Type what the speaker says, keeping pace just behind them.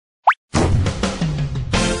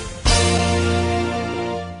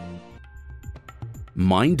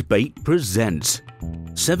Mindbait presents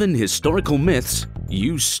 7 historical myths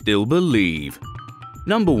you still believe.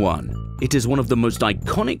 Number 1. It is one of the most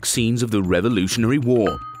iconic scenes of the Revolutionary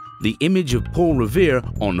War. The image of Paul Revere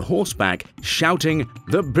on horseback shouting,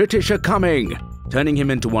 "The British are coming!" turning him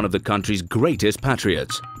into one of the country's greatest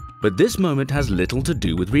patriots. But this moment has little to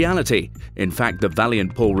do with reality. In fact, the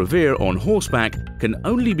valiant Paul Revere on horseback can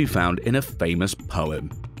only be found in a famous poem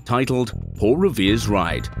titled Paul Revere's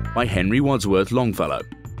Ride by Henry Wadsworth Longfellow,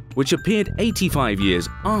 which appeared 85 years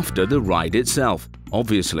after the ride itself.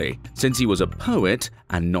 Obviously, since he was a poet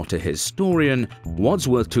and not a historian,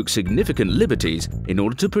 Wadsworth took significant liberties in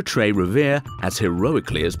order to portray Revere as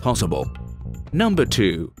heroically as possible. Number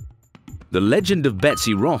 2. The legend of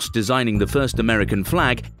Betsy Ross designing the first American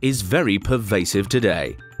flag is very pervasive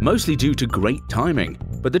today, mostly due to great timing.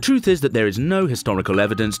 But the truth is that there is no historical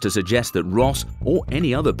evidence to suggest that Ross or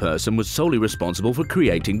any other person was solely responsible for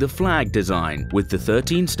creating the flag design, with the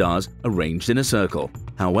 13 stars arranged in a circle.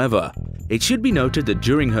 However, it should be noted that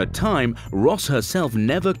during her time, Ross herself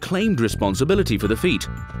never claimed responsibility for the feat.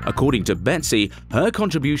 According to Betsy, her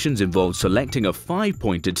contributions involved selecting a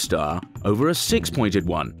 5-pointed star over a 6-pointed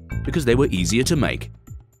one, because they were easier to make.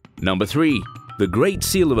 Number 3. The Great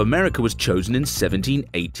Seal of America was chosen in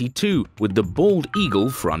 1782 with the bald eagle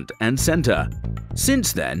front and center.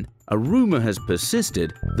 Since then, a rumor has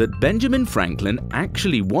persisted that Benjamin Franklin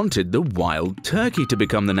actually wanted the wild turkey to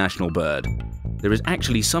become the national bird. There is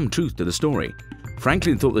actually some truth to the story.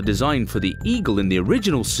 Franklin thought the design for the eagle in the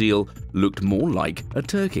original seal looked more like a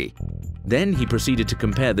turkey. Then he proceeded to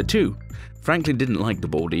compare the two. Franklin didn't like the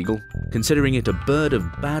bald eagle, considering it a bird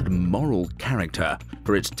of bad moral character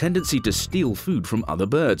for its tendency to steal food from other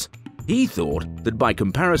birds. He thought that by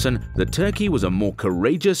comparison, the turkey was a more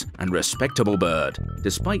courageous and respectable bird,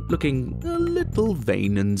 despite looking a little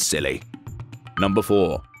vain and silly. Number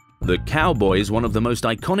 4. The cowboy is one of the most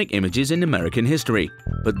iconic images in American history,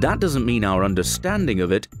 but that doesn't mean our understanding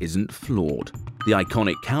of it isn't flawed. The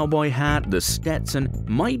iconic cowboy hat, the Stetson,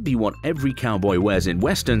 might be what every cowboy wears in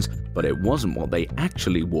westerns, but it wasn't what they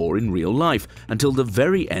actually wore in real life until the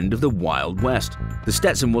very end of the Wild West. The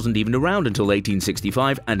Stetson wasn't even around until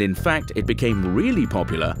 1865, and in fact, it became really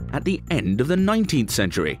popular at the end of the 19th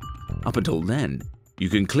century. Up until then, you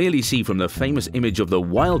can clearly see from the famous image of the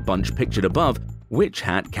Wild Bunch pictured above which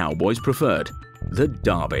hat cowboys preferred: the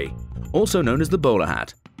derby, also known as the bowler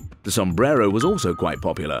hat. The sombrero was also quite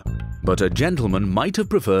popular, but a gentleman might have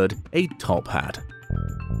preferred a top hat.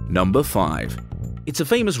 Number 5. It's a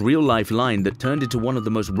famous real-life line that turned into one of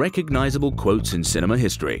the most recognizable quotes in cinema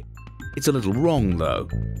history. It's a little wrong, though.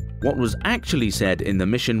 What was actually said in the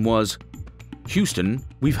mission was, "Houston,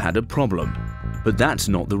 we've had a problem." But that's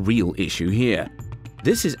not the real issue here.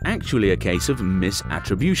 This is actually a case of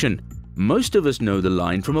misattribution. Most of us know the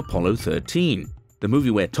line from Apollo 13, the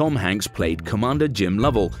movie where Tom Hanks played Commander Jim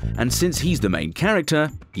Lovell, and since he's the main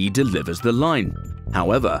character, he delivers the line.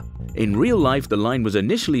 However, in real life, the line was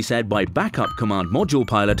initially said by backup command module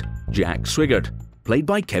pilot Jack Swigert, played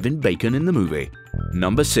by Kevin Bacon in the movie.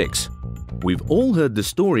 Number 6. We've all heard the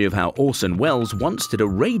story of how Orson Welles once did a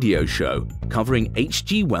radio show covering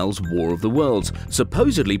H.G. Wells' War of the Worlds.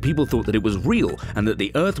 Supposedly, people thought that it was real and that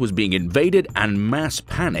the Earth was being invaded, and mass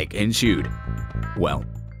panic ensued. Well,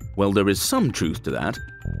 there is some truth to that.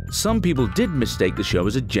 Some people did mistake the show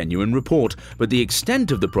as a genuine report, but the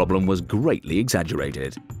extent of the problem was greatly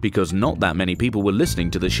exaggerated, because not that many people were listening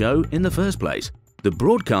to the show in the first place. The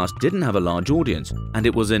broadcast didn't have a large audience, and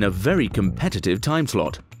it was in a very competitive time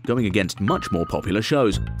slot, going against much more popular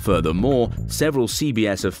shows. Furthermore, several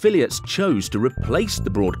CBS affiliates chose to replace the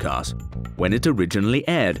broadcast when it originally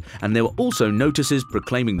aired, and there were also notices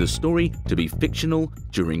proclaiming the story to be fictional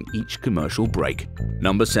during each commercial break.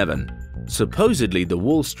 Number 7. Supposedly, the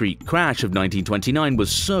Wall Street crash of 1929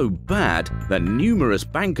 was so bad that numerous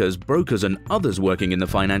bankers, brokers, and others working in the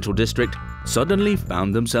financial district suddenly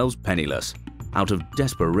found themselves penniless. Out of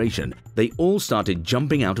desperation, they all started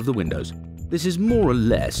jumping out of the windows. This is more or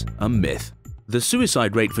less a myth. The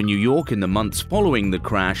suicide rate for New York in the months following the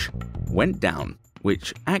crash went down,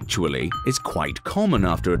 which actually is quite common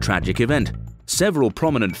after a tragic event. Several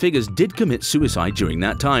prominent figures did commit suicide during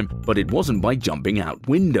that time, but it wasn't by jumping out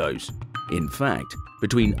windows. In fact,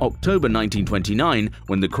 between October 1929,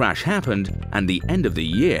 when the crash happened, and the end of the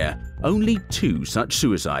year, only 2 such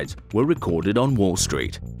suicides were recorded on Wall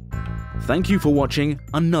Street. Thank you for watching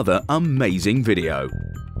another amazing video.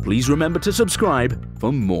 Please remember to subscribe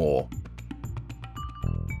for more.